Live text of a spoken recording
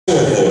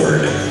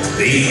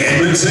the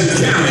Edmonson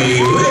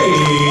County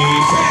Lady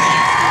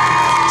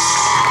Cats.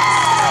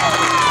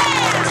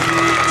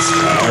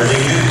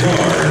 Starting at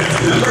guard,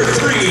 number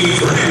 3,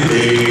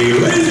 Brandy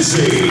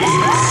Lindsay.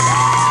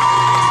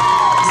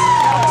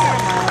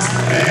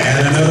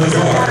 And another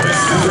guard,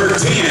 number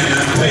 10,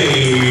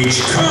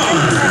 Paige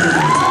Carnes.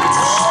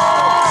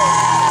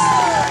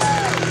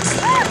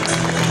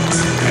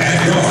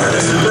 At guard,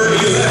 number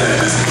 11,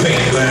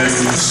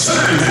 Caitlin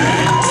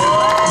Simon.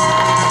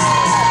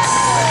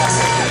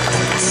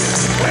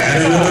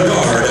 And another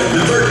guard,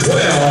 number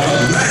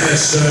 12,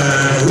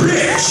 Madison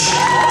Rich.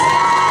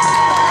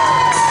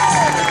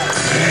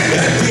 And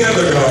at the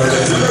other guard,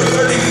 number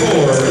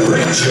 34,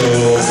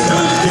 Rachel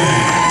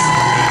Duncan.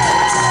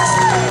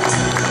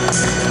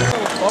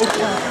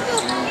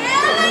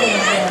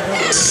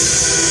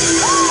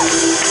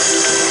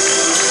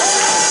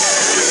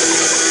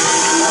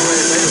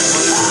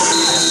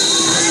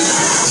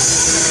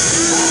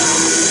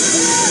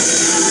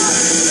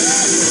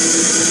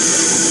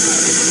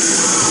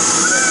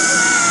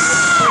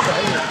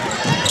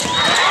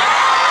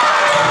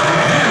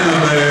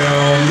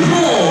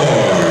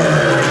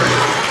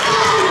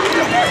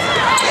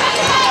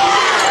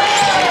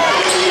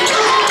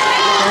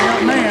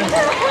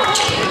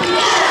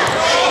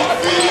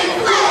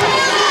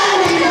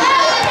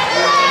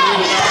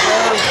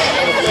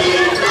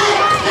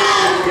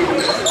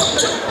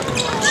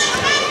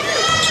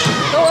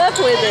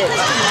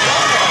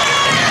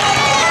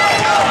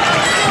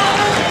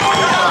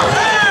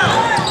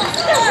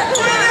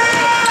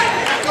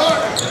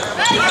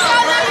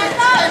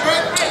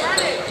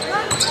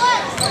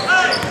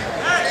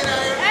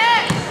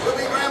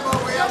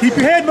 Keep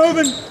your head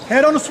moving,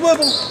 head on a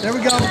swivel. There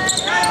we go.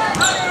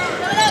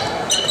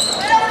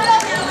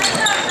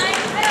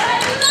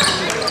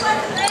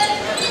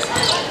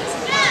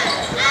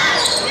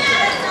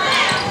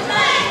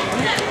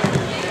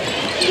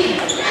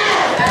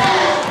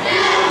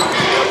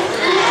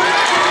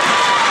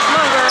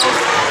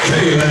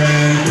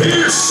 Kaylin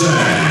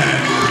Pearson.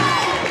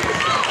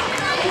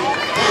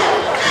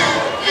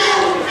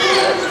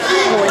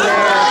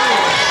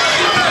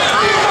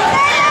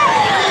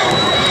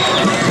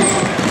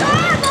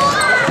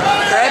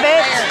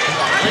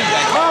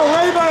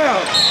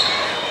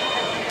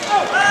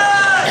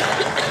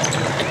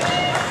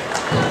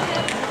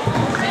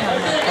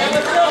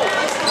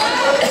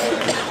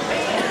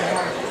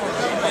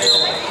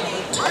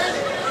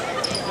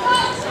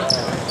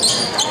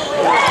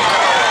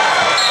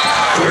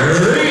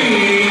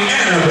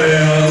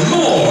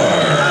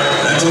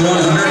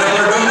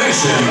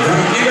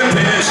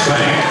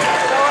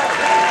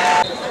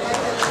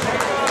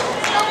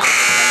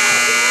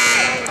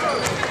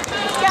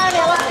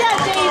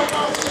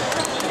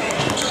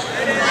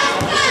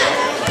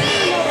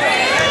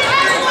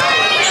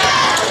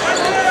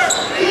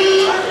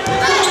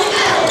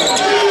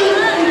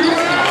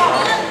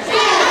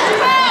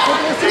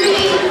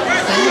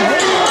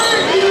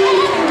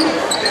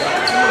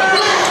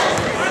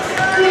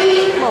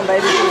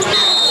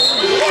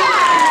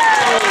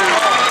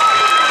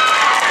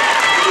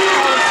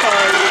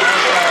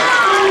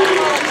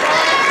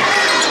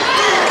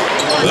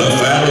 The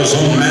foul is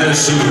on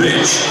Madison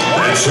Rich.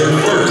 That's her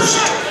first,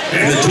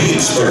 and the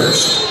team's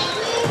first.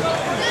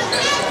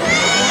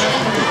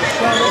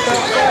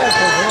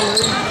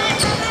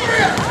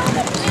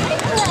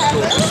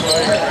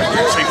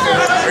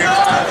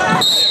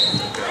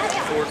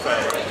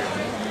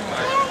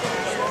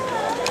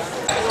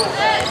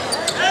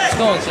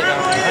 Go and sit down.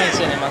 I ain't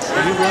sitting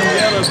myself. He run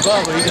the other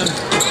bubble. He doesn't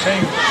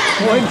change.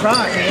 Well, he's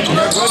trying. He's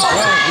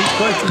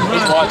questioning.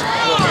 He's watching.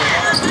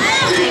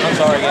 I'm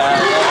sorry,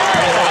 guys.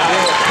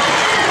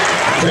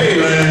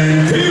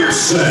 Kaylin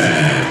Pearson.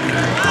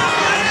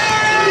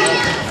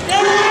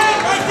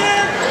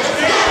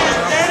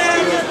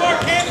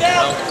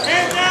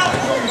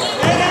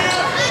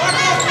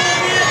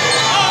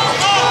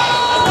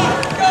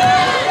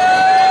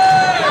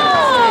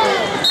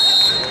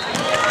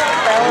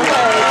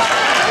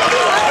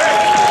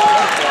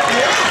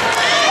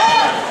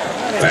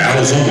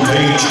 Fouls on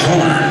Paige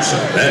Carnes.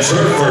 That's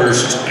her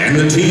first, and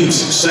the team's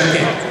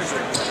second.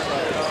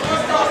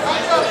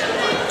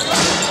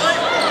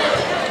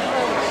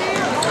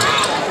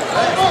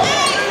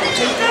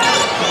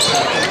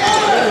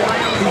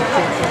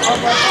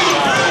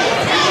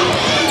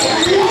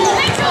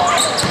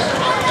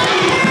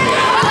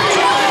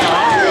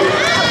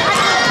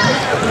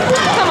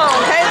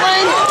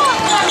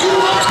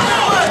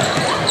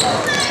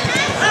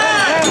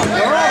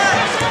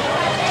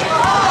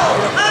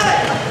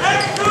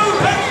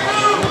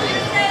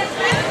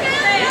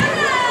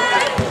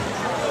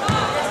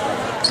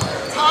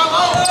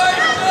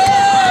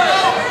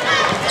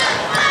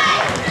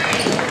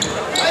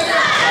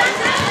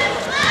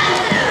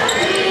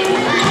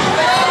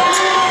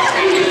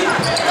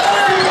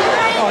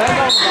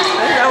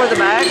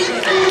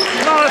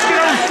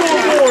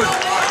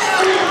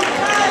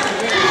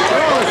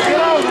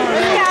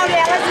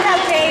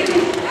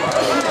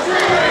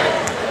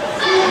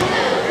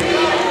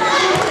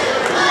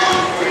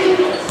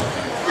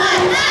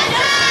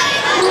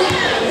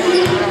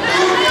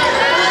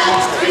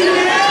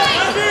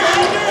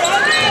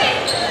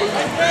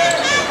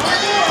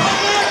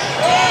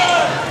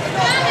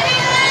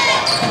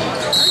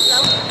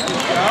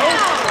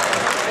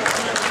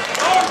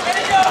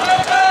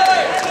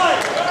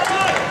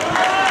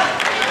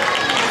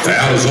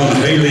 Fouls on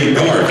Haley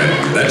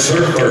Garvin. That's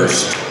her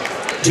first.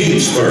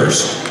 Team's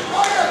first.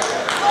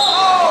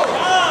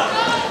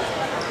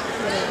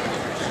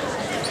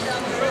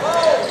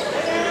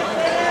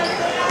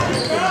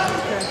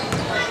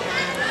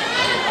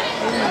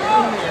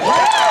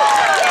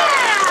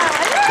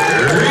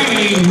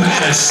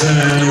 Madison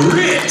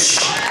Rich,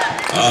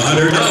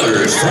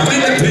 $100 from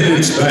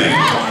Independence Bank.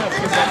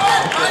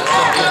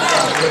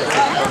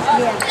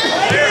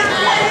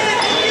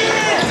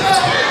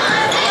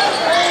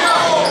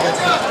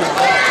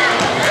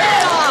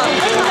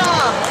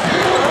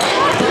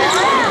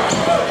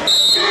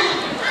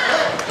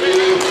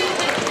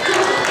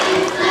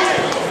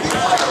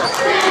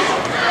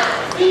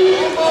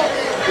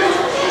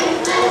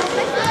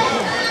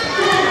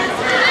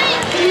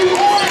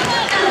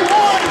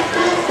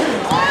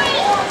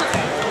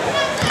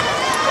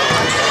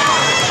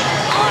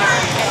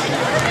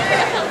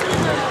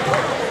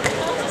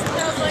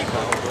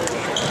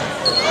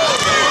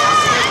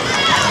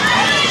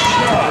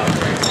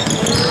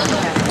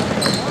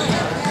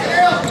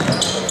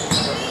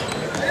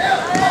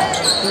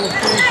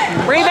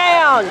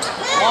 Rebound!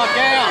 Walk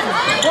out!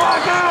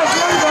 Walk out!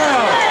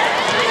 Rebound!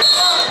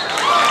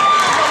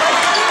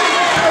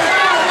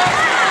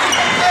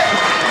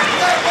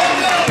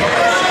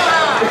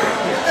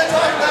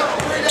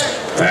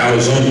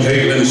 Fouls on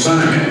Caitlin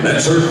Simon.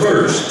 That's her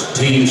first.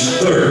 Team's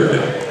third.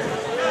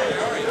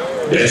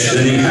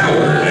 Destiny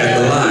Howard at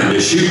the line to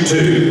shoot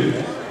 2.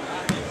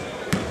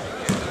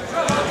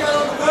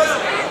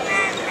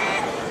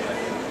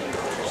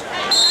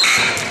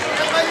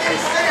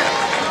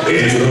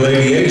 Into the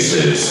Lady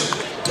Aces,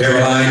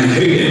 Caroline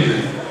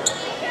Hayden.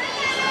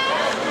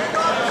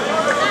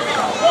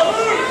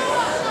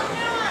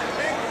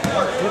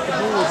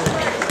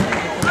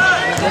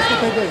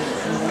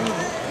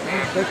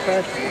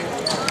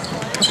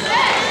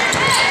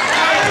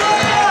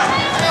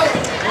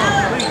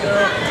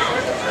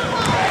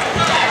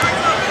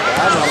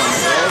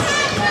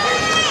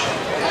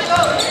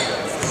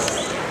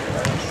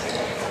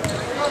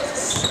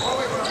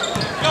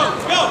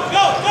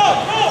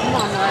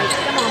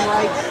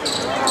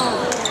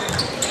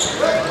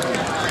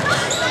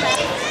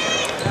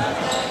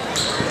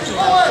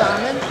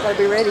 Gotta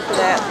be ready for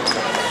that.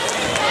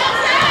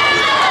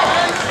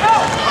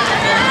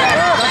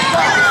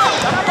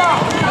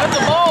 Put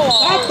the ball on.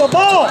 Stop the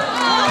ball!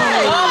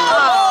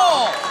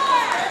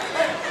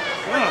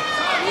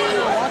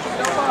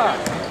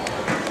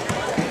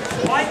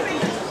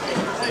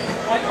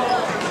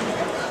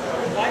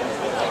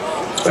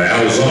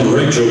 Fouls on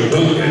Rachel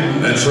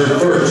Duncan. That's her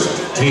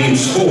first.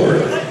 Team's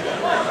fourth.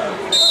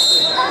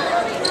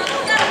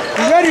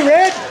 You ready,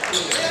 Red?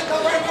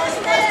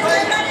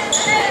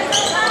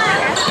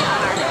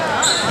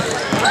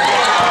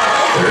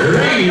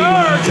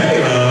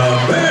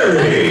 Kayla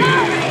Berry, $100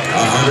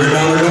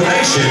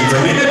 donation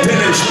from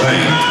Independence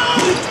Bank.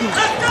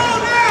 Let's go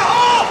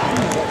now!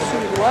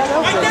 What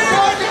else?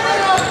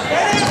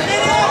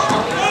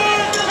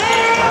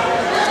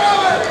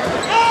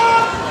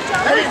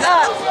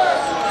 Up!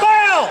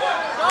 Foul!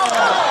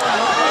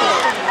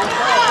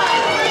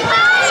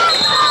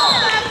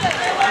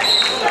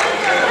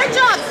 Good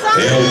job, son!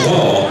 Dale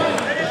Paul.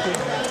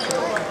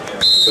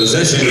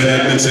 Possession to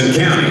Edmonson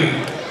County.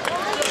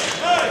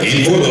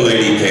 In for the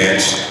Lady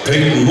Cats,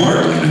 Peyton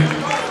Martin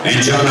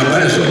and Jonna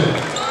Basil.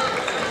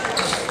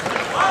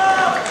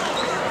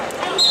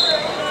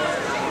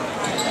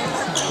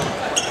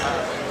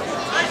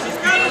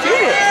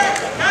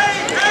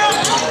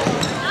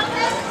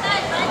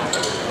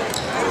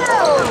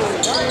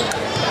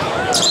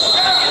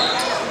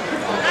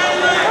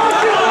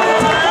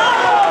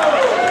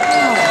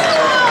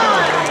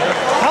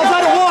 How's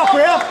that a walk,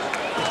 Ref?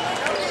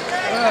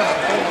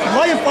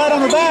 Laying flat on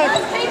her back.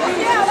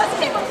 Yeah, let's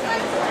keep them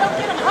safe. Don't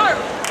get them hurt.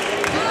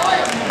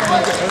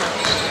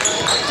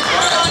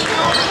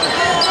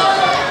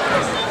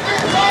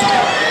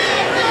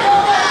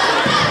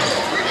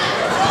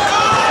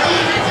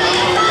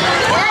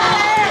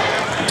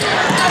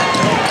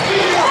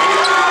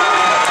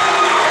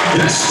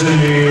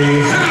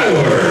 Destiny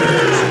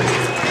Howard.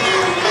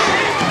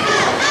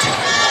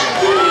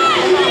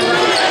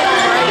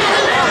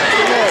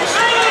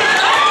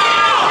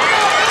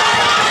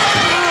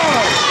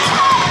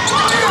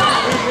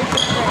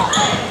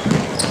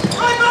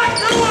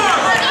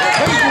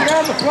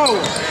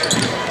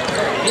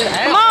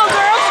 Come on,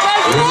 girls,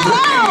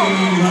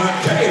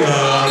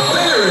 Kayla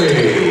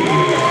Berry,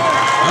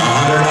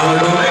 $100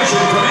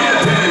 donation from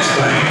Independence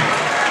Bank.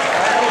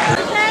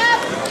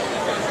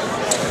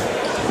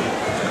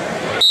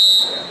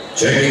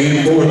 Checking in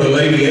for the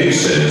Lady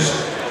Aces,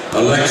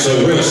 Alexa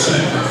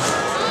Wilson.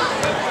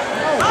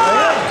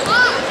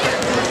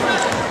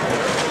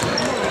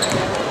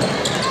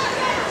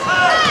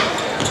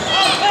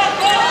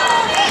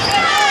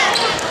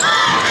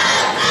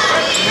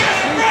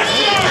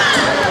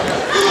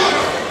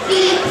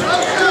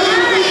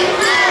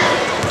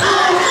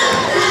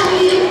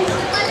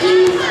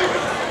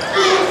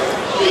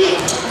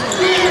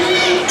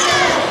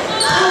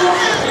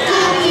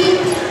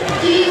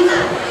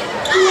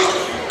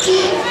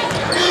 Yeah.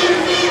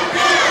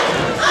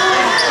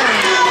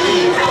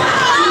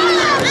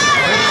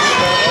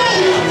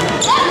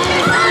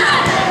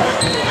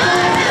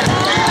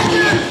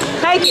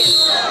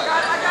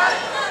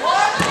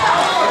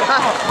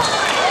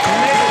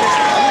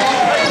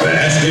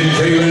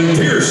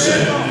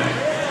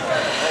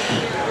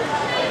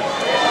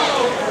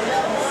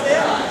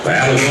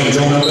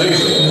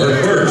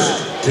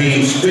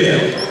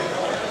 5th.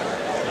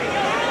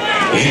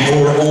 In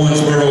for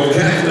Owensboro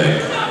Catholic,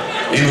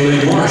 Emily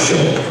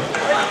Marshall.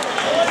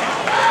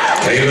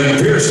 Kaylin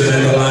Pearson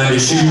at the line to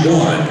shoot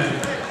 1.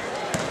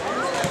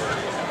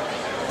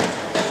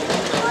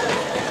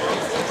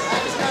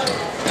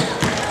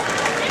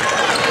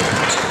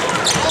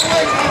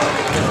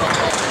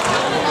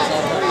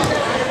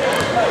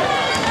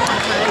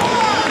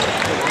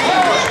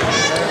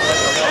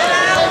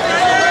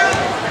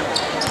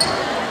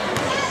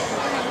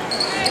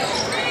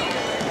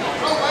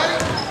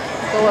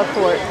 Go up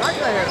for it.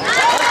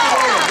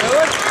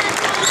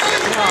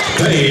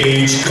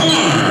 Paige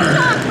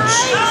Carnes.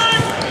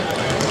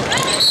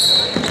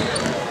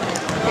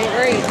 Can't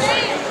reach.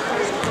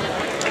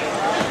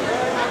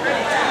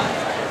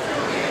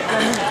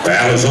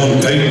 Foul is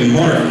on Peyton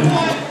Martin.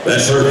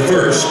 That's her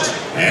first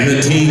and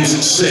the team's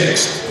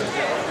 6th.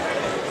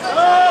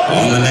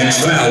 On the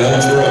next foul,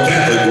 Owensboro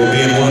Catholic will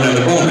be in 1 and a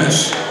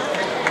bonus.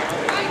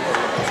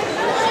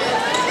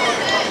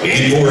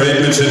 In for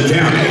Edmonson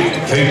County,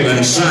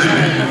 Caitlin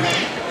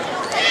Simon.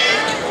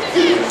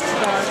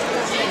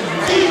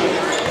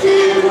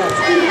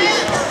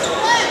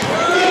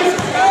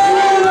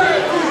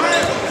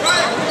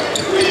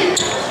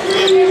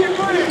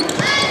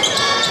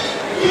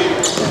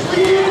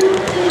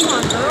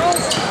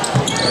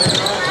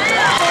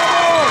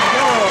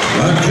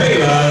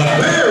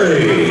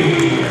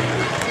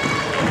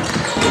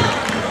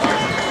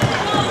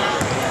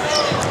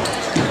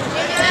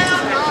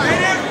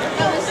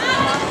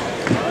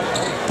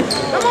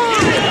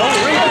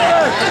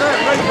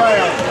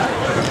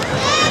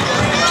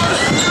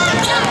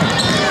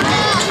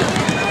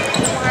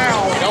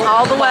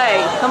 All the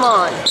way. Come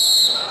on. You're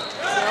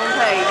on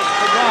pace.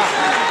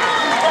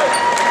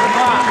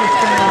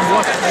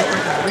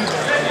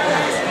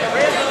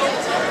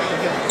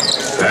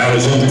 Foul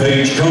is on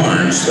Paige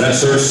Carnes.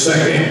 That's her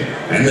 2nd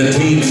and the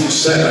team's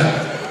 7th.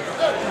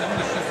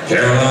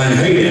 Caroline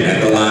Hayden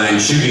at the line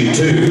shooting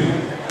 2.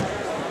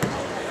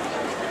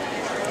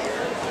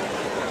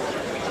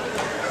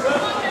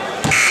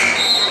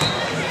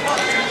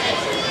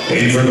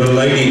 In for the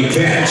Lady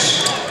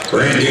Cats,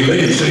 Brandy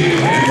Lindsay.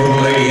 And for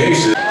the Lady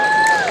Aces,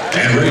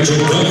 and Rachel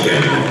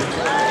Duncan.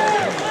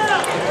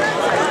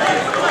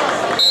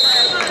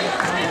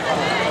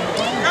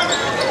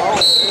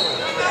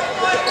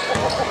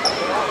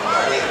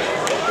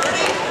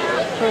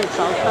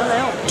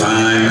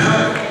 Time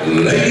out,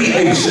 Lady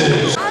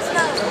Aces.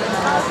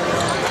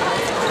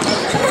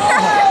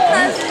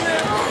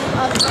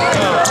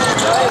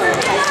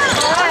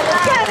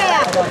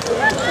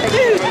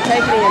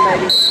 Take it in,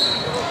 baby.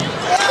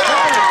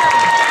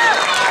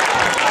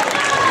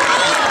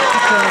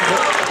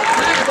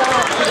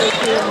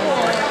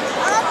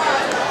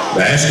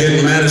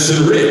 Basket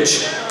Madison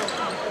Rich.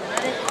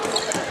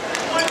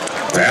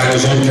 Foul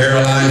is on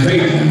Caroline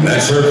Hayden.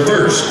 That's her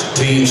first,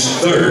 team's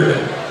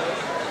 3rd.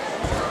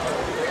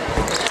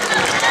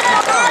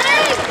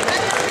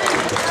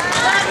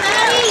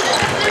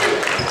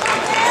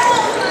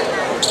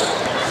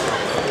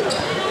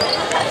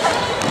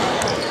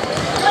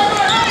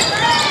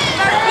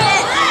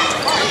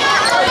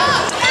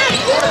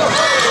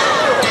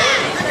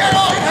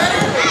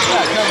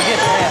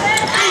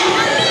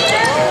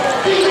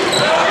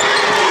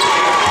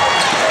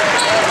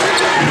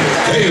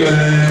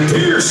 Kaylin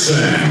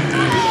Pearson.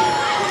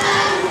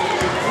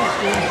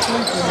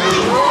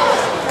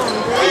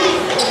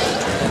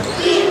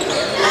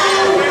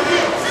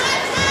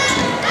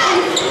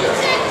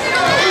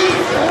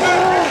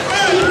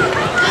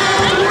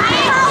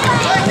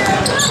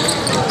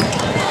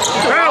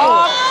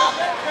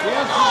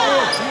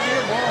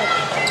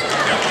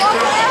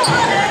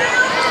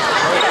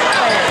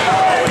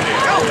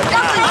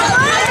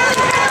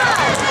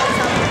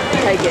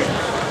 Take it.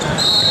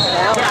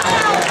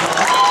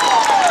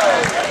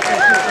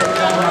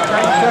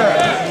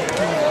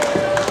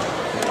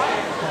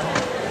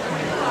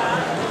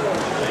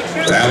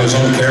 Foul is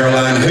on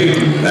Caroline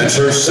Hayden. That's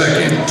her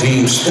 2nd,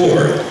 team's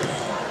 4th.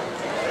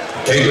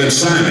 Caitlin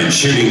Simon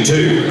shooting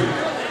 2.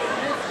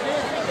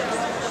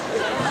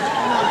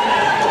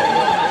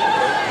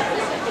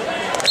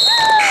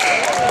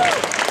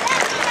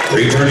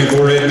 Returning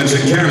for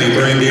Edmonson County,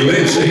 Brandy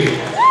Lindsay.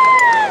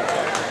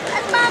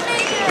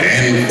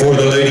 And for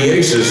the Lady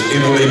Aces,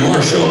 Emily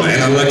Marshall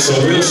and Alexa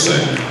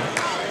Wilson.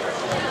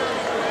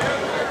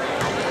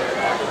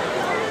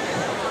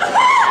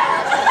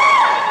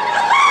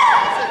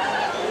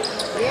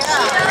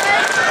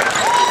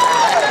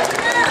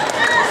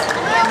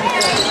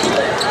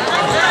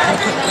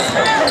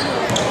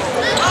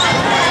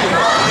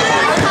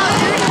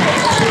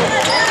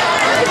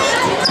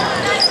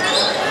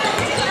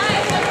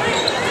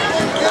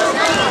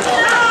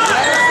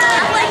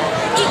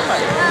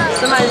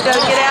 Somebody's got to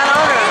get out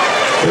on her.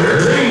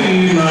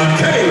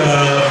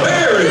 Michaela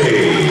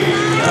Berry.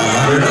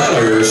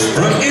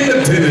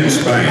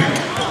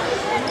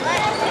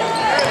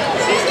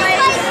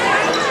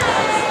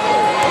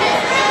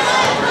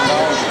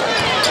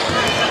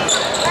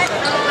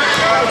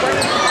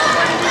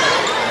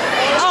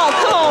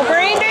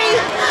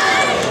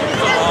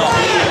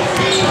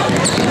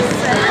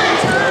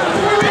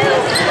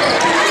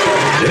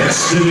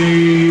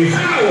 Destiny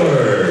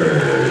Howard.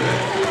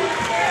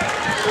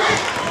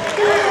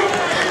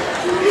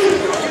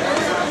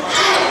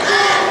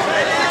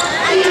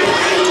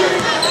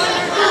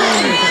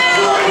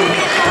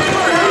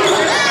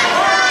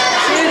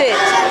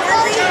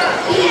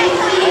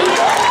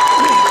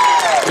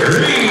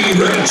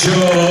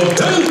 Rachel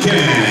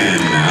Duncan,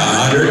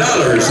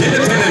 $100,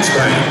 Independence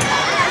Bank.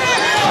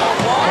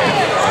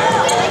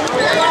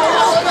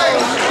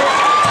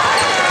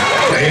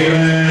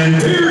 Kaylin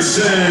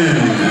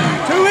Pearson.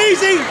 Too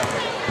easy.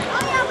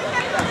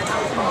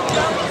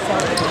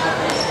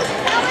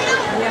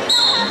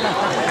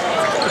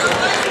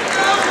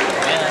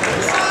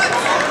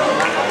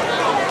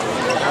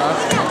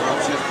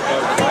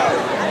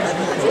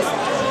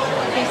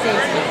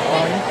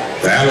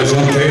 Foul is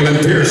on Kaylin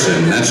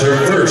Pearson. That's her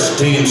first,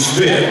 team's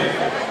fifth.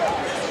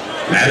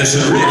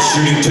 Madison Rich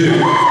shooting 2.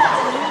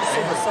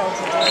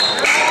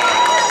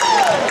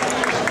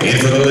 In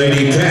for the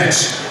Lady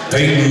Cats,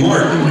 Peyton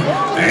Martin.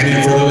 And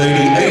in for the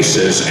Lady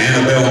Aces,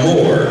 Annabelle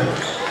Moore.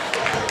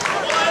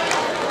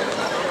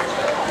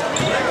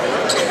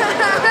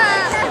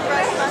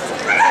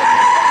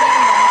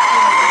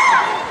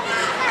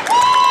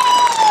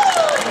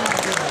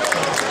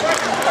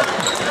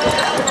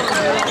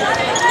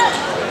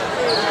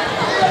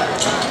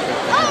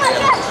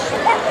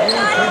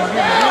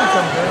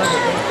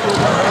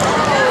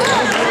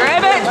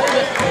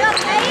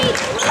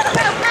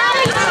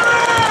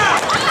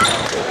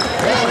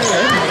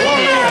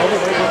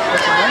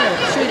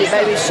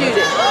 Baby, shoot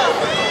it.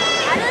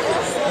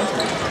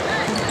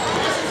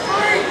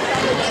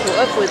 Go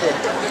up with it.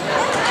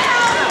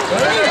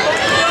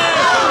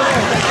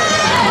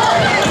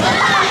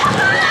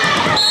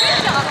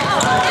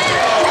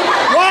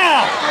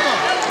 Wow!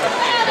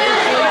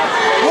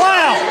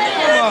 Wow!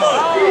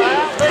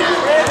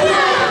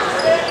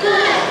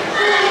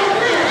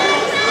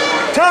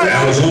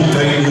 That was on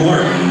Peyton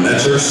Martin.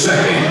 That's her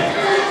second.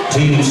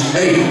 Team's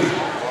 8th.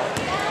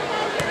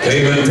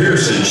 Kaylin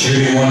Pearson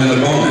shooting 1 in the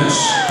bonus.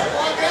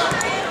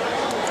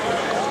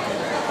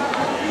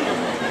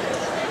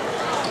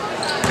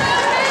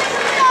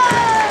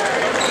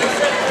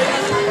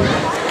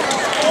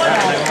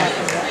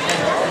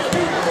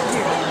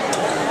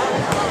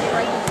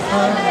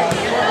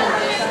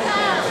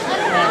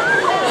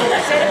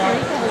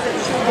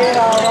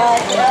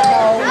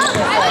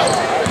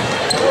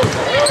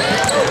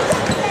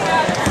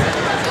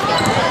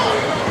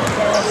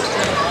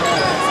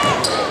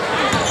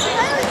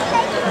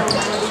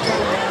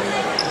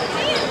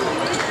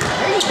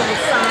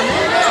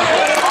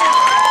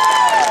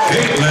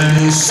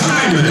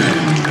 Simon.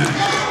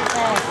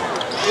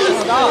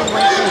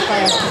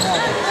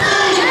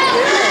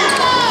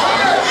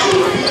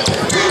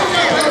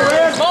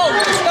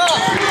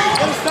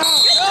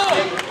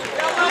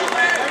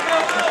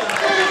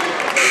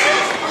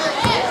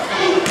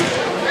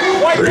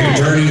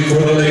 Returning for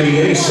the Lady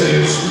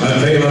Aces,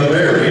 Michaela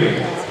Berry.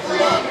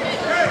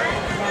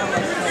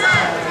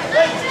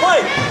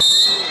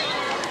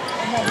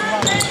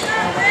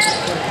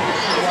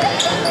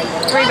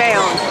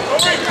 Rebound.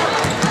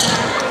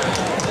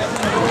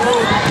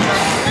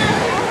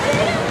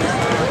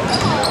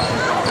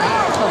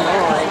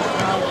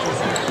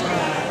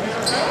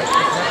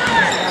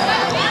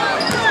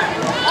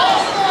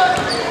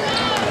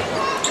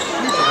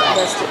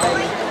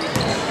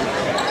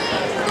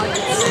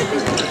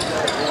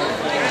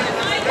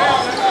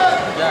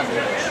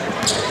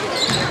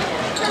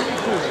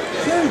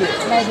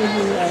 Maybe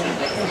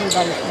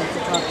everybody's supposed to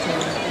talk to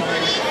him.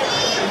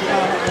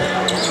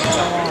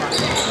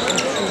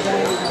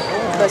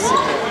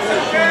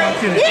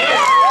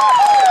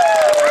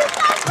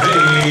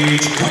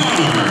 Paige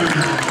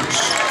Carnes.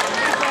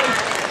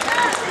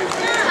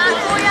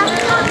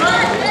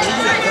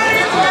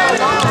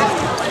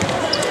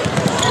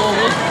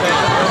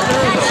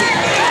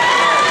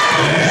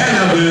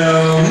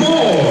 Annabelle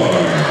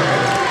Moore.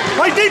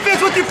 Play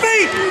defense with your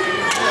feet.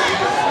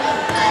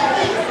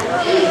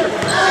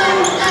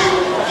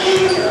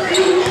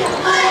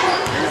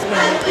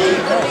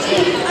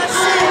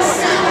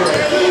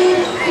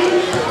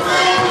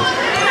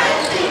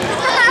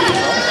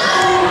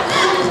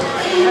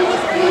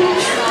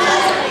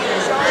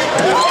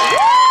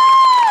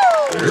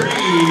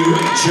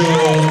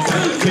 Rachel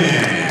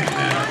Duncan,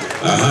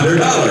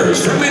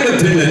 $100 from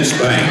Independence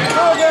Bank.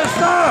 Oh, get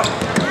stop!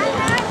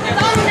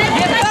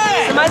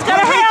 Somebody's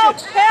gotta help!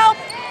 Help!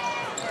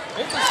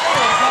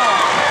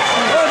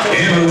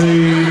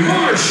 Emily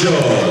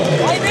Marshall.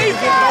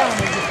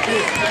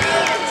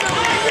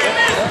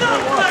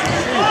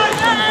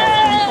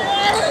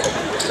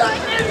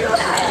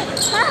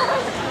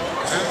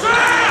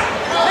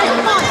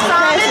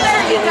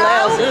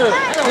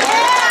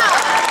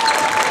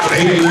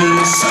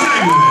 Caitlin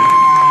Simon.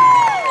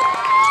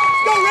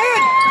 Go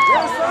Red!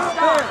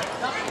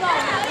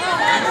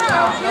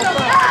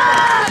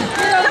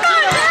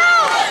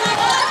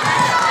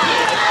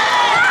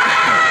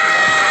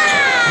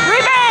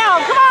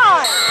 Rebound! Come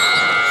on!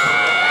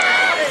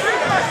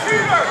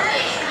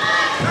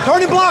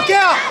 Turn and block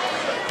out!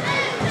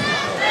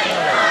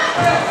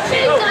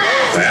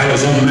 Foul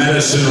is on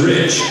Madison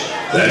Rich.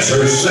 That's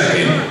her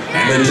second,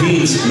 and the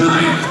team's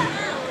 9th.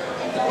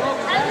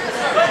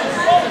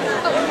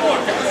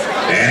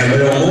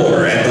 Annabelle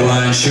Moore at the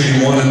line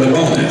shooting 1 in the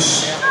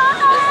bonus.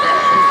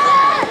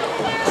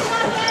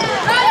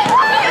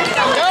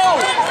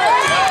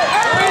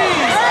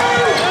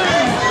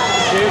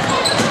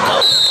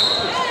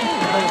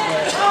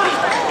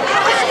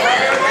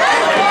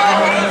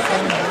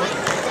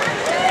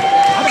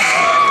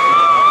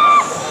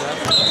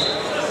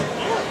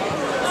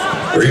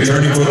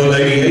 Returning for the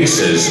Lady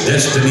Aces,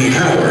 Destiny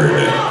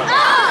Howard.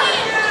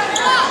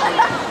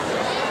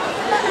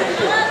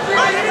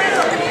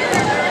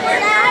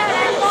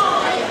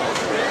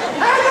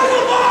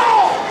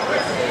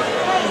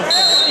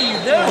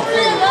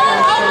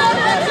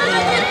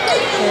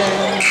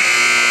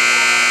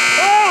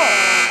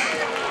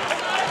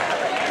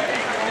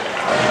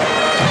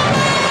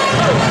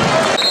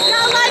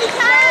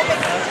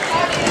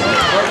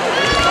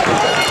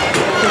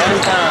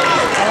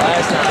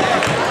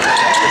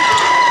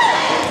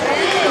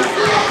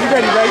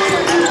 Ready, Rachel?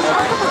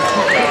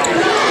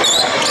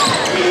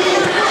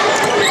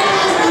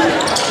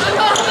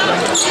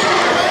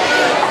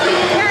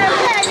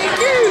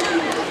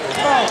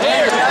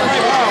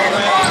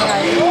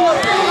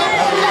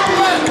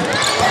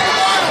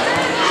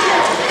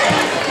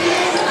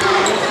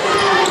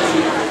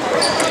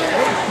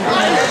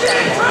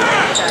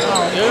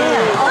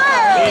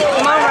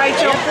 Come on,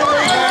 Rachel.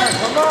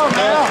 Come on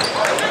now.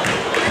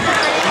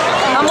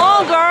 Come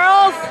on,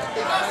 girls.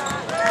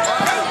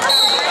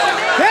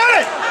 Hit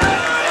it!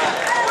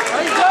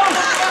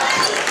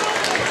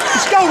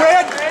 Let's go,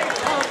 Red.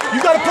 You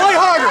got to play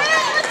harder.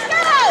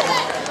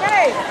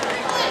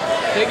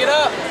 Pick it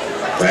up.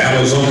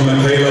 Foul is on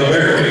Michaela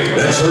Berry.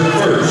 That's her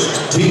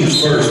first.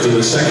 Team's first in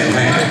the second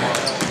half.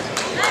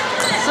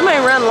 Somebody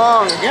run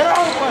long. Get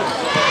open.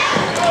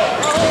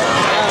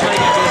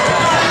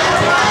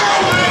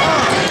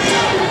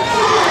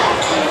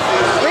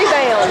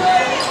 Rebound.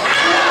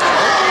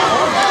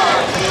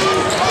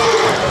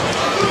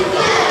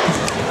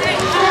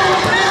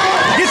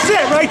 Get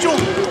set, Rachel.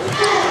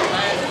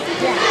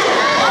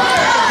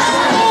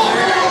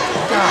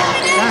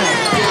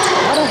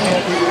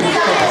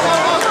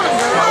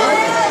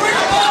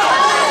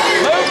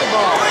 Move the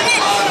ball.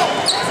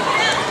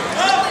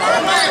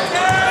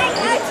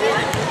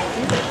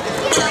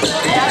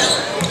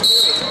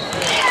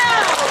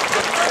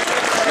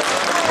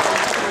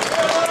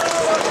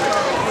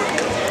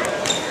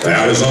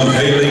 Foul is on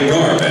Haley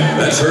Garvin.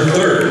 That's her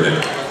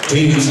third.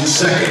 Team's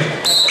second.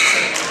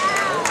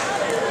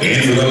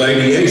 In for the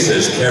Lady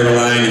Aces,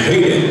 Caroline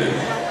Hayden.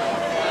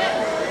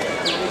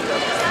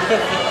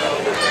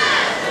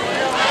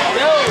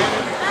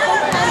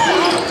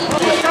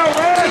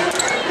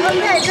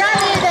 Okay,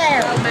 drive me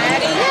there.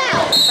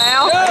 Yeah.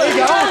 Foul. There you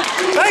go.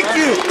 Thank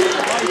you.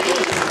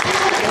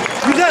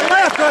 Use that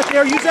left right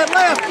there. Use that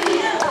left.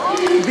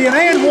 It'd be an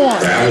and one.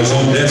 Foul is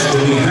on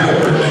Destiny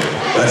Howard.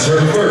 That's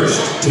her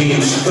first.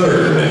 Team's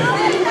third.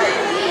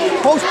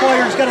 Post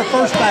player's got her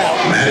first foul.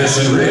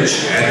 Madison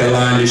Rich at the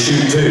line to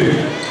shoot 2.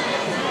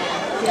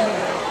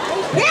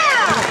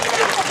 Yeah.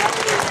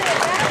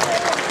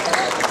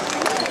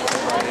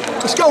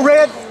 Let's go,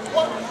 Red.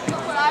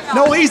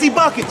 No easy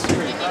buckets. Let's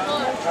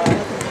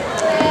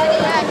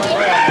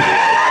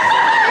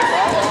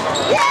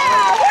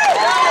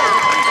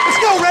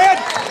go, Red.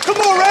 Come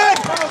on, Red.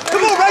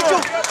 Come on, Rachel.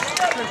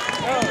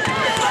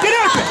 Get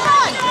out there.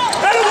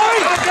 Out of the way.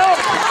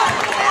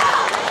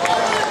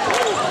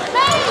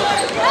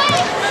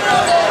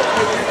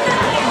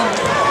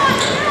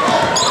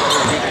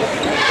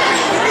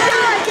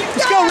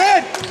 Let's go,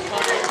 Red.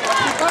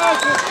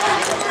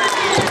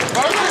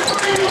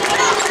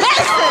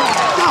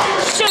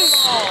 Shoot.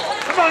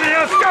 Come on,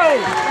 let's go.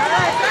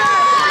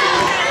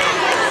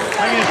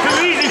 It's too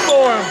easy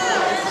for him.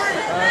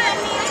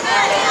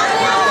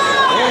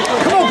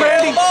 Come on,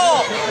 Brandy.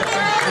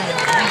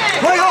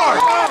 Play hard.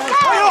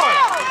 Play hard.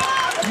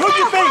 Move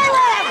your feet.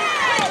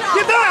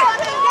 Get back.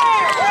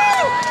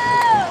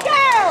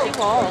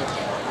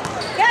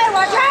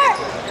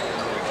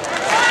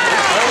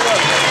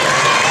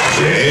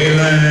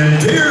 Jalen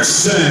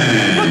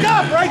Pearson. Look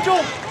up,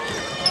 Rachel.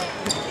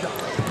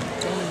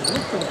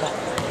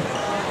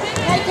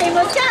 Hey, team,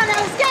 let's go.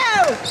 Let's go.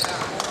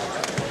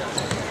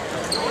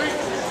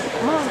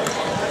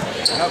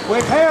 Now,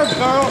 quick hands,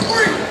 girl.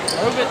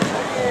 Move it.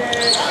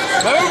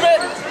 Move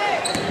it.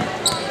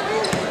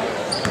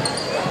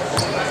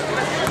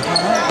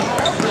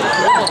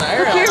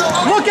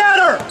 Look at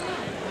her.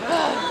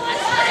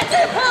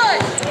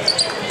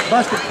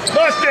 Busted.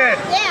 Busted.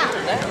 Yeah.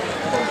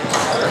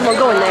 Come on,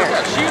 go in there.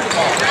 Shoot the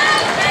ball.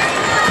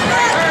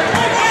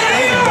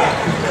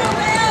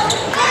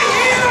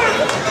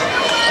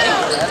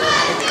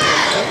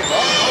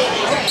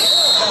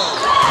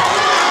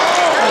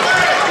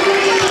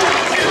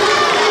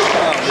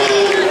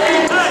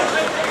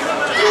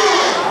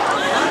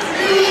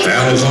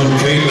 Foul is on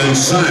Caitlin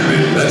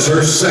Simon. That's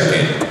her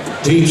second.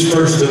 Team's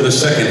first in the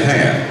second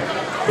half.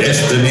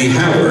 Destiny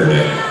Howard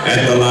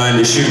at the line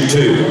to shoot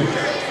 2.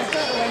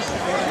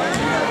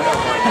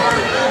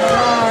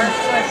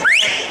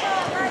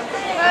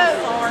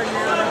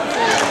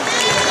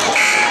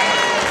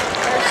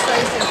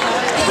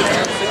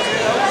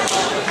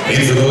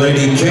 for the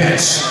Lady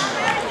Cats,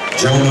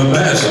 Jonah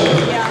Basil.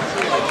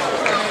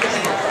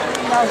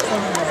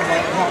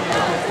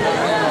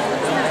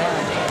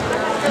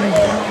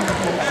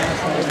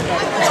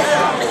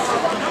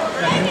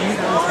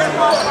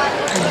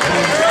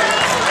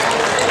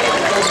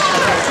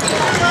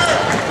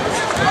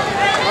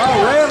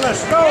 Oh, Red,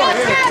 let's go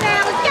here. Let's go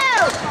now, let's go.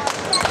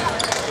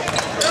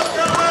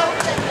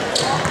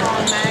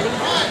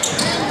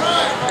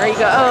 There you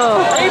go.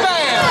 Oh.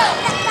 Rebound.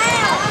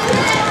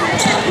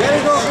 There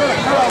you go, good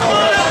call on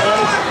that,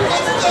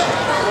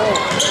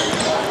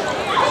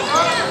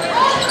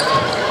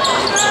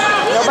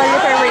 Nobody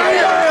up there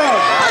rebound.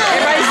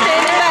 Everybody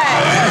standing back.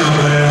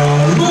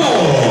 Annabelle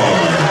Moore.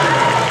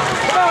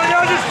 Come on,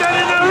 y'all just stand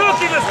in there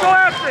looking. Let's go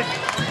after it.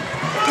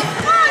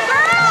 Come on,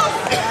 girls.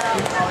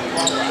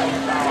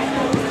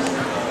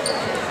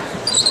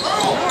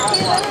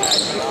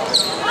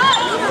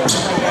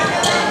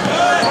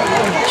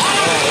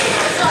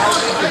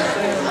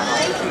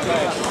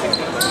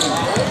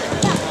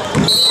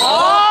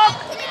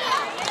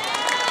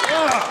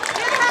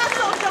 Good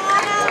hustle,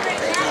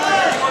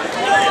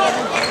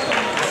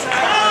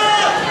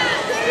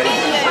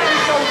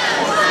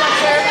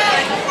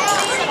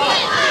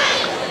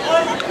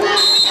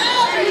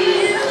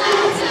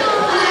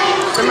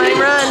 Somebody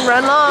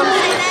run long.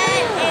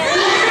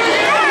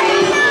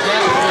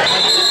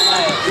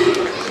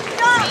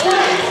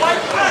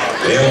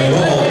 They'll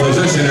ball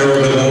possession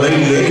over to the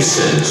Lady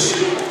Aces.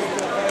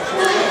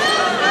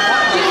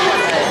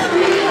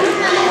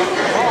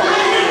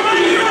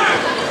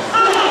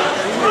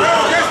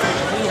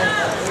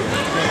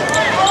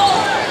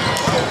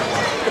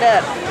 Get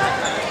up.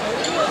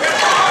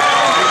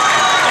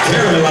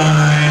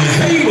 Caroline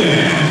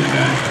Hayden.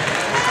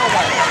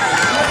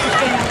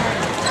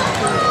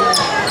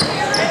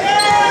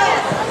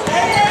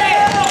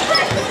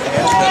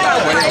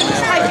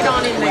 Take it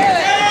on in there.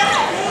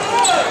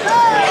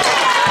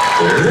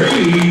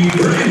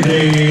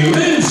 Brandy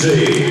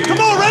Lindsay. Come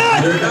on,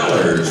 Red.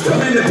 $100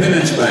 from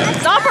Independence Bank.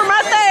 Stop him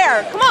right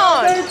there. Come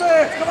on.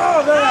 Defense, come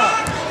on now.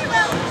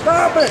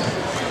 Stop it.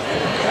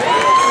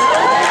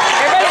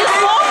 Everybody just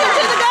walking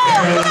to the goal.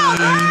 Come on.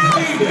 Caroline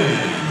Hayden.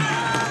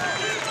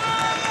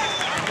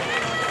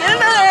 Get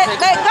into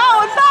that goal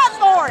and fight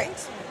for it.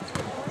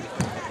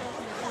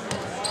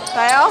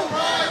 Foul.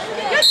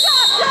 Good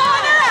job,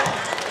 Donna.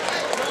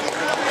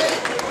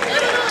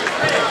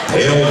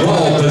 They'll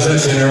ball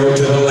possession over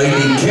to the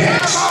Lady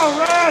Cats. Come on,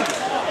 Red.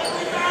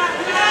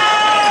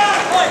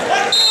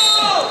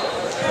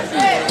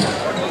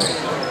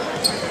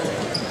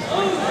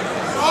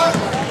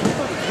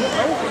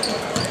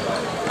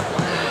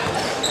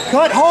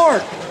 Cut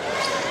hard.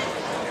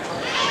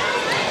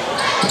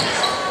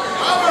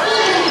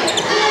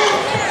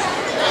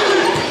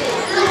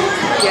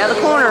 Yeah, the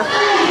corner.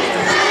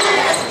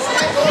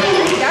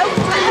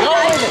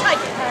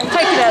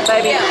 Take it up,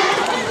 baby.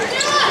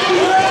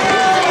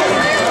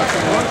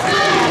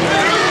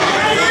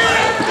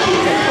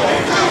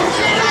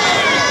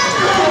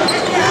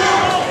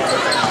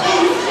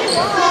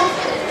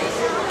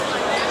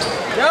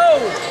 Go.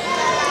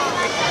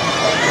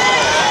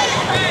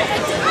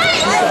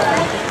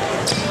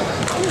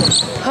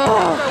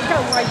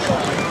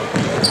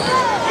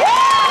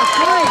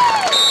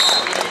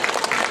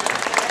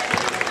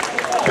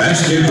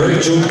 Basket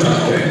Rachel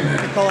Duncan.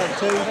 Call it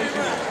two.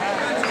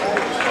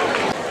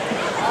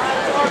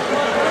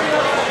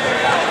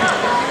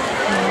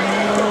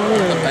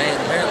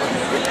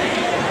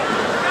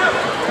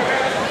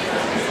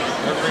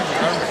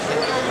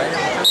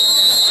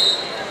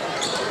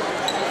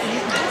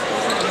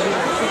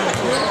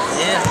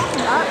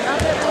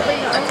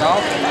 That's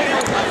awesome.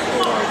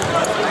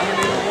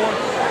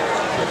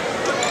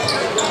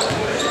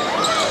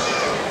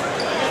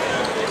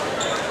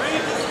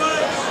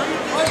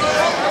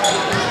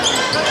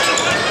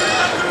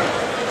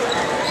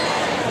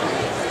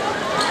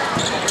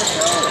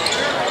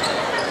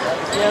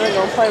 Yeah, they're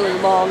going to play with the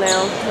ball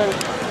now.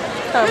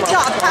 Come Good on.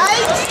 job,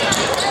 Paige.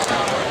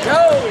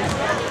 Go.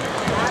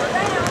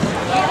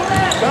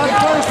 Got to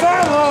put a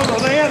foul on her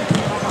then.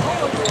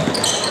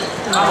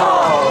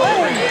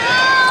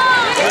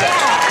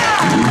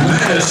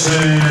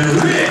 Madison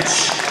Rich.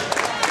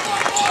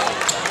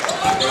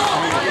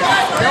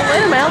 Don't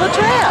let him out of the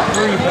trap.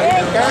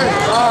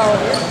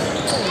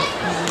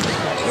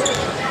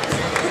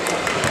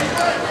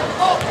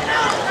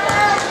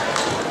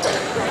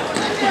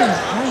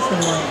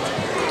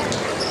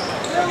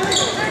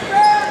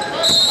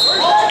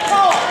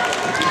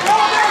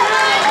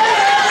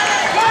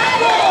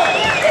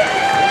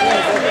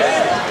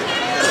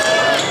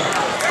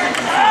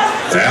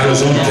 Foul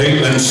is on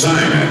Caitlin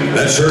Simon.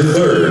 That's her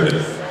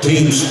third.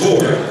 Team's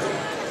fourth.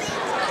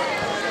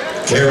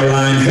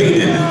 Caroline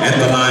Hayden at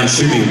the line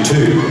shooting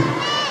two.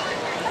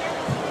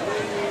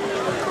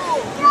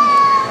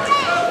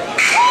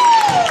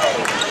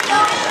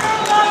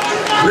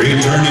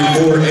 Returning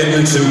for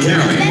Edmonson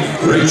County,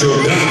 Rachel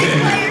Duncan.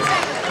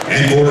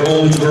 And for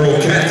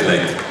Owensboro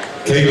Catholic,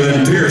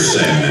 Caitlin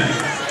Pearson.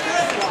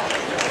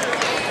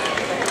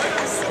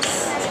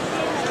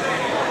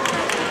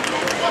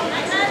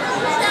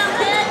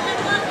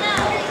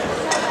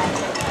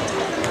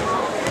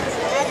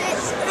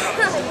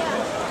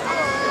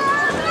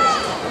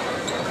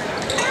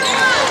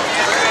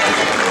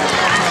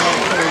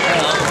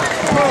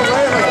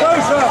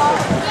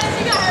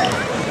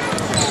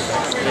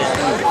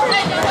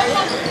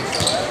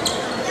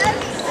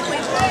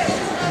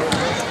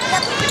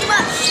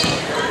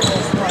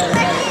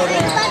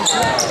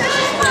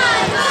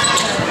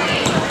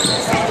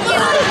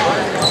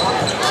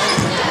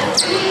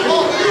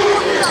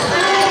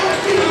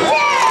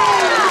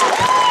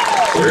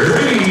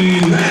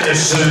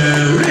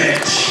 Edmonson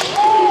Rich.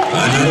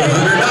 Another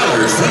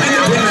 $100 from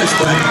Independence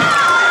Bank.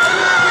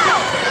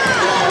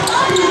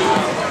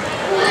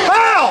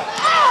 Foul!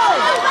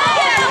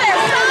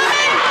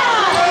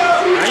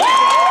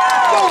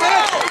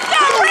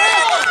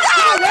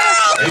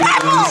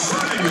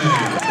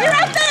 You're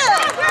up there!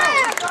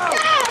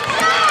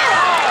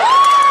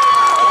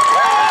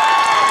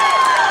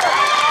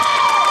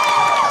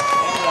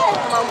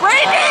 Come on,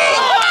 Brady!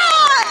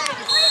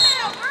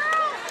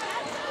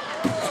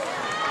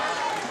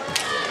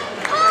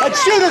 Let's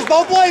shoot us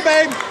both way,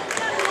 babe.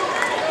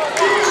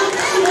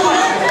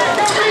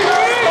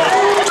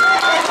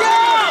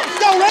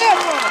 Go, Red!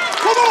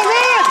 Come on,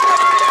 Red!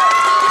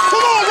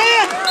 Come on,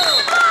 Red!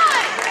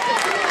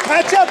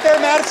 Match up there,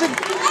 Madison.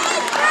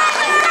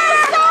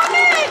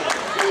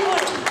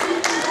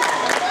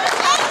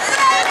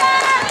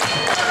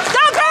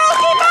 Go, girls!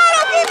 Keep on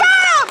him! Keep on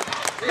him!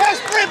 Yeah,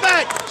 sprint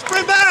back!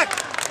 Sprint back!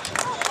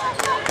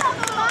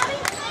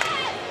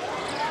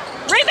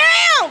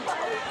 Rebound!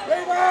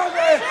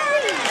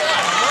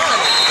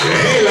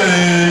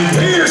 Jalen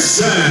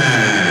Pearson.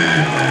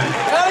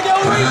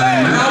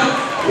 Timeout,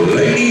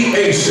 Lady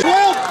Aces.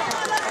 Well,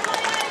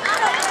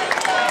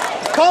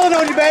 calling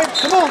on you, babe.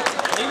 Come on.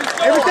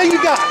 Everything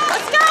you got.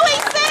 Let's go,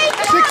 EC!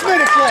 6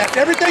 minutes left.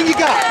 Everything you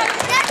got.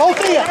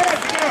 Both in.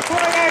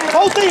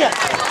 Both in.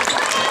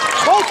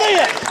 Both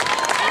in.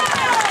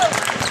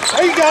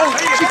 There you go.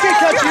 She can't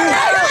touch you.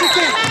 She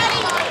can't.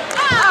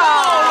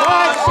 All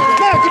right.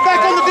 Now get back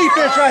on the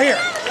defense right here.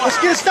 Let's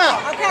get a stop.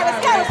 Okay,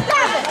 let's go.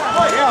 Stop it.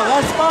 Yeah,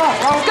 let's stop.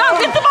 Go,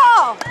 get the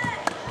ball.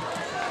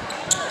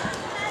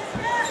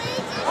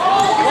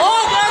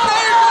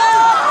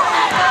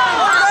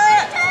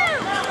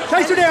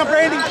 Chase her down,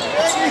 Brandy.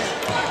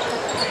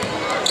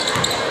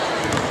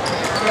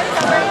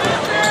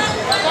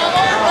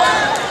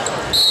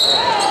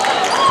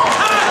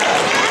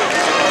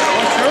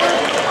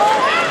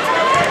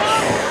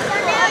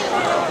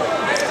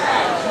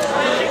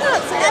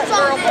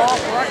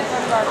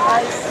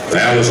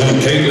 Foul is on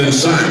Caitlin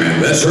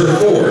Simon. That's her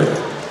fourth.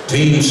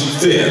 Team's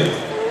fifth.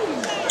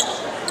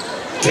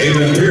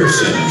 Caitlin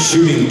Pearson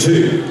shooting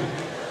 2.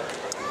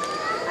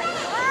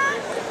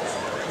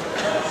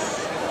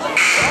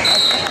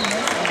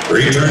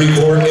 Returning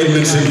for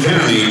Edmonson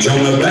County,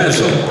 Jonah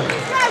Basil.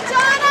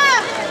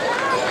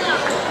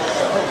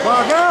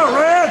 Go,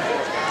 Red.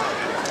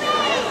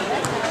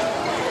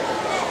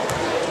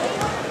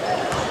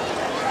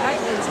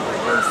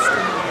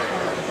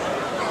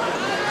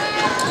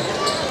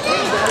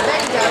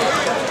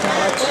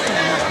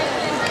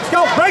 Let's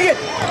go, bring it.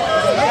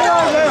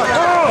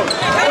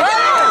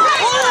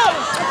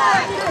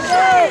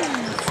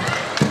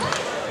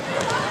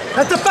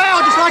 That's a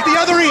foul, just like the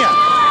other end.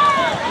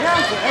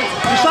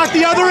 Just like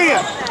the other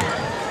end.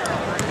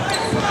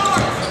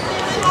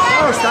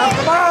 Oh, stop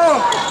the ball.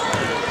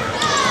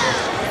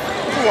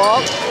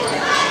 Walk.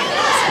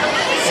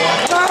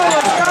 Let's go,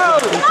 let's go.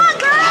 Come on,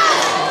 girls.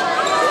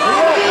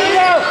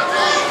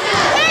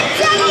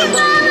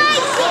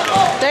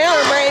 Down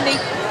her, Brandy.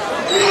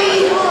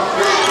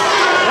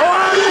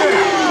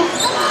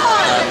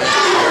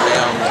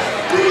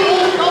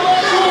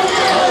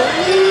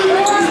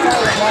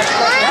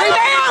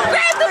 Rebound,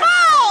 grab the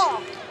ball.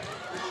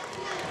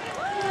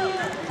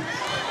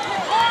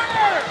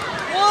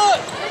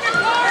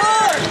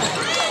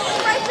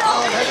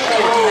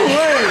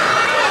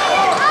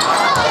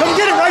 Come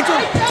get it, Rachel.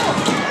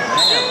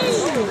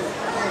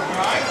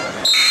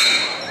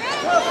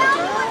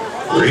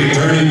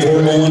 Returning for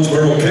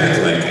Owensboro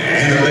Catholic,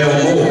 Annabelle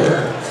Moore.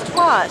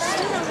 Twice.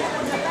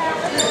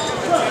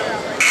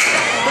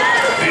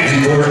 And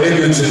for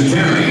Edmonson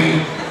County,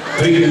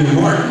 Peyton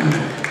Martin.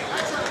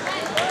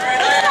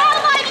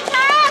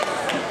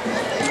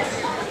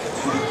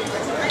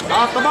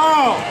 Off the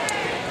ball.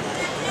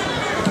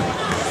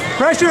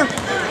 Pressure.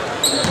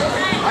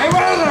 Hey,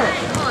 Weather.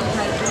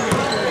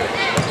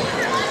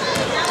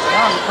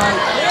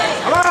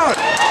 Come on.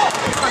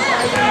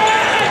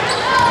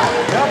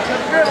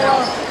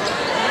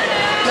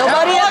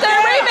 Nobody up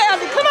there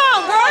rebounding. Come on,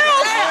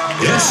 girls.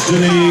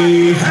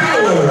 Destiny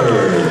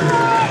Howard.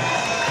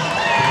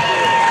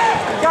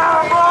 Go,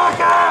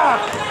 Blocker.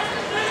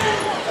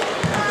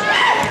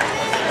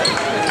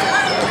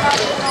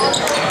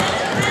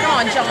 Come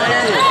on, John.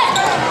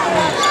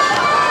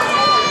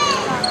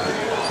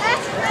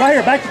 Right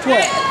here, back to 12.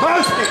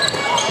 Post it.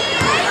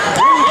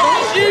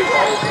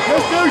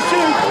 Let's go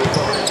shoot.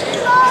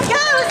 Let's go,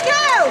 let's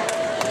go.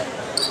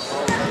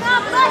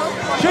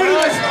 Shoot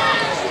it.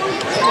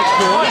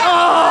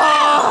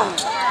 Oh.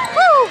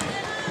 Woo.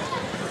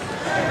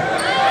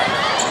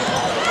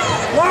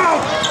 Wow.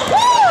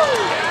 Woo.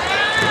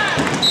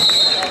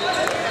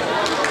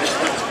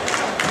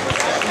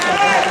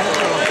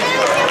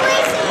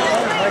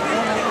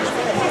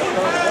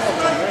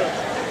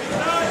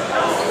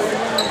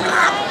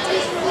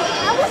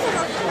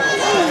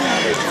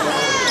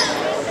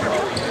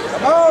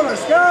 Oh,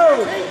 let's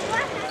go.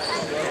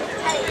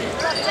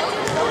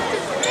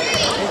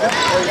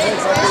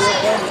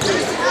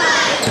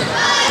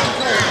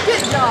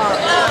 Good job.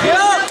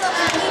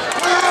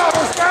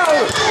 Let's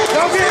go.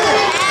 Go get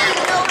it!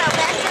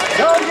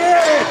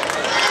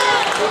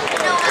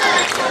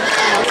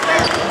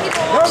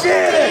 Go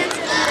get it!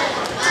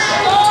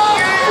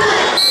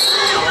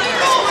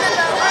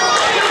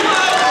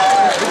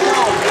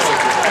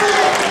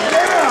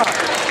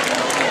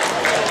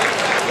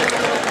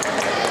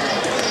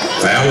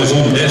 Foul is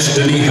on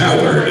Destiny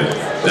Howard.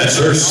 That's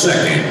her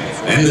second,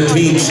 and the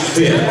team's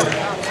fifth.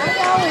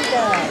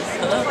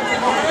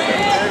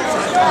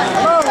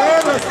 Come on,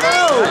 Red, let's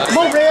go! Come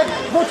on, Red.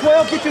 Go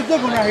 12, get you a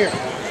good one right here.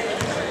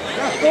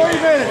 Got 40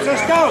 minutes,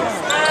 let's go!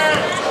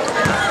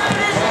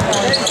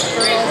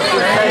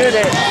 Shoot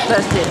it.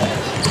 Touch it.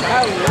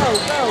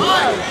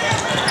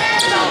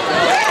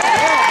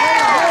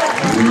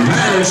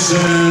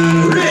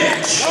 Madison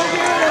Rich.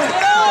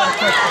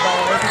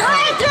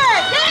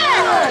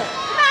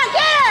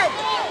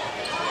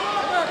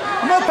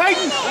 Come on,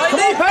 Peyton! Come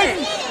on,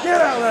 Peyton!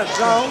 Get out of that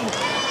zone!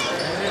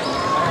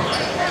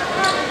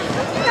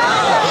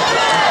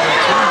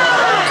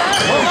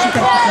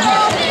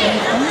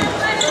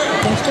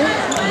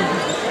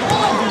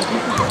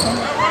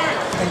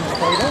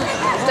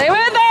 Stay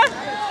with her.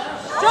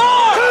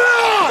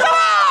 George! Come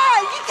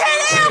on! You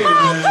can't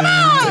elbow! Come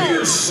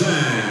on!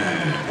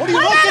 What are you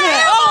looking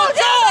at? Oh,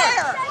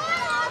 George!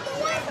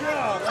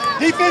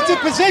 Defensive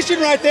position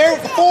right there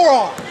with the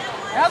forearm.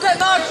 How's that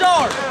not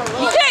short?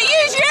 You can't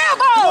use your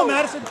Come on, elbow!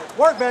 Madison.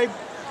 Work, babe.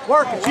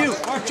 Work. It's you.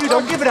 It's you.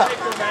 Don't give it up. I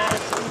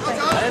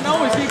didn't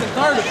know he's even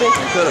third to pick.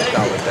 Could have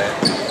gone with that.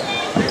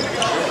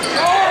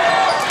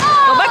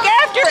 Go back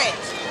after it!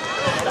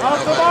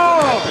 Off the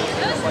ball.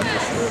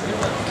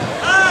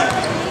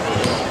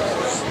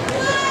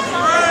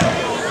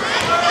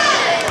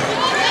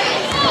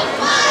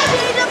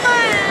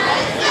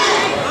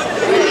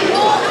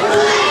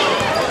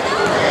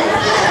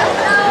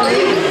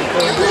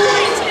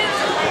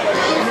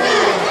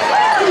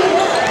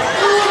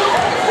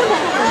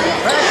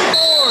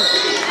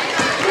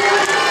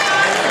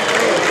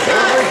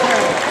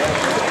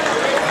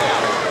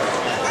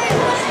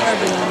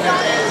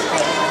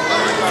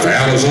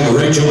 Foul is on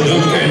Rachel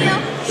Duncan.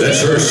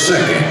 That's her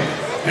second,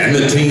 and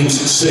the team's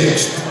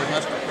sixth.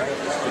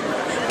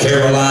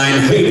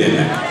 Caroline Hayden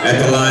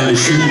at the line to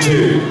shoot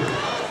two.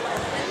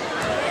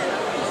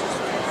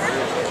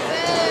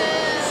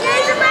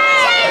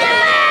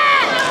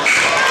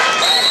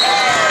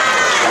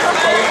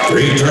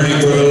 Returning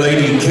for the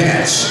Lady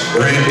Cats,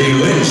 Brandy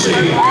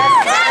Lindsay.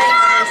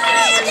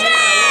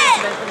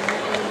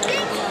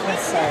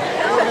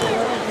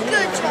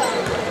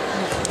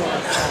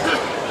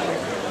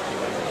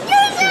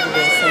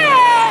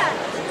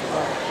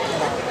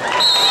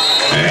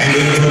 And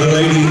in for the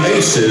Lady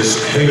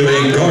Aces,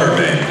 Haley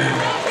Garvin.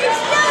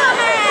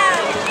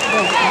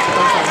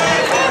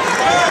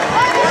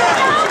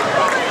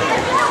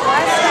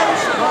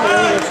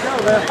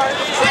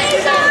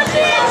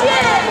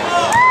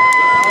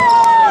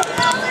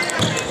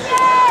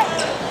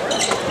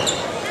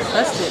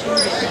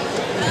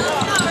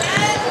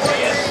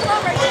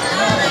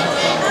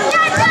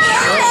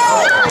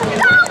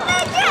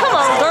 Come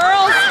on,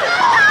 girls!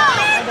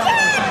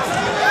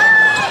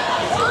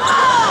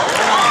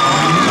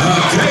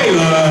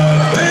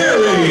 Kayla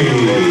Berry.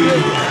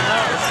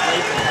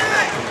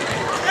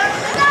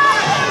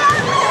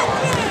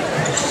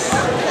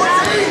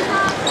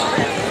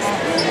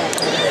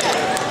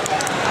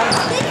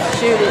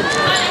 Shoot it.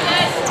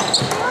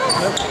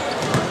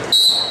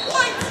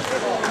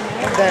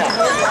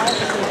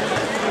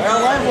 Well,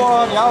 they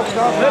won. Y'all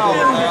stop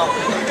now.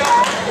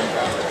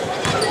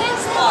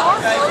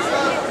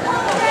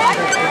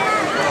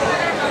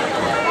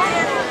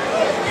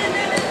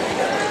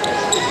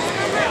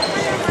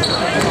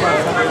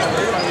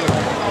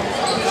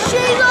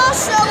 She's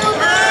also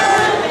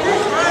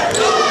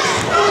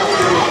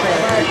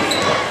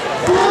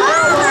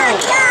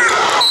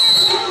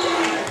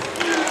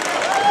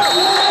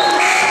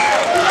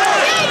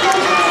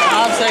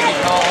I'm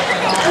second call.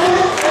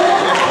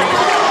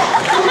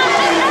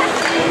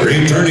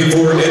 Returning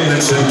for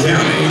Edmonson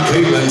County,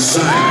 Caitlin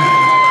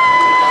Simon.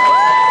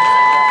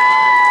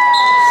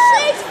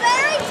 she's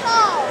very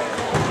tall.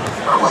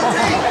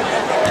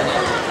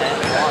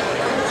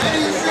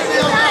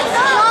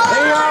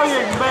 Hey, all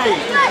you can be.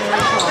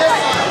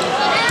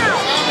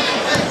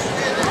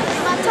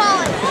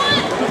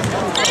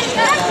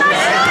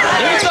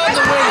 Do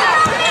something with it.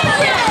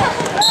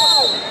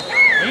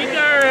 Eat the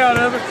air out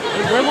of it.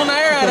 Dribble the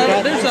air out of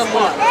it. Do something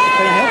with it.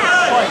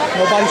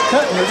 Nobody's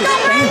cutting. They're just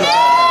standing.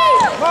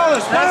 Come on,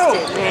 let's go.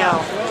 Now.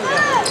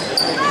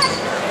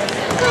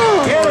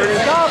 Get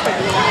it. Stop it.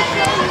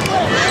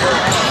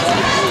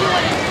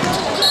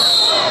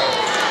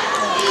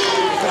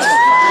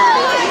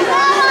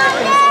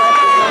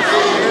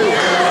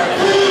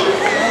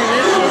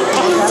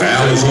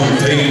 Foul is on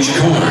Paige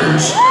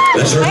Connors.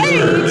 That's her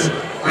third,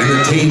 and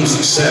the team's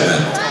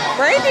seventh.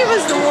 Brandy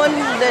was the one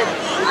that...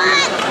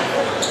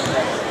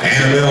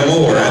 Annabelle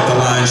Moore at the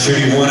line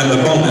shooting one in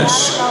the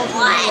bonus.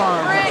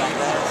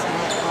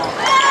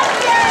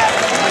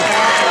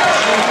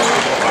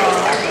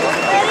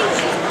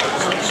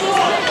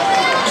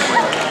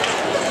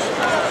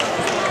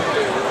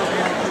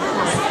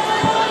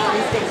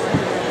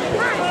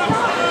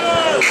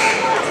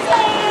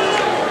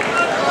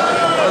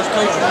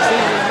 coaching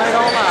decisions made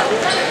all night.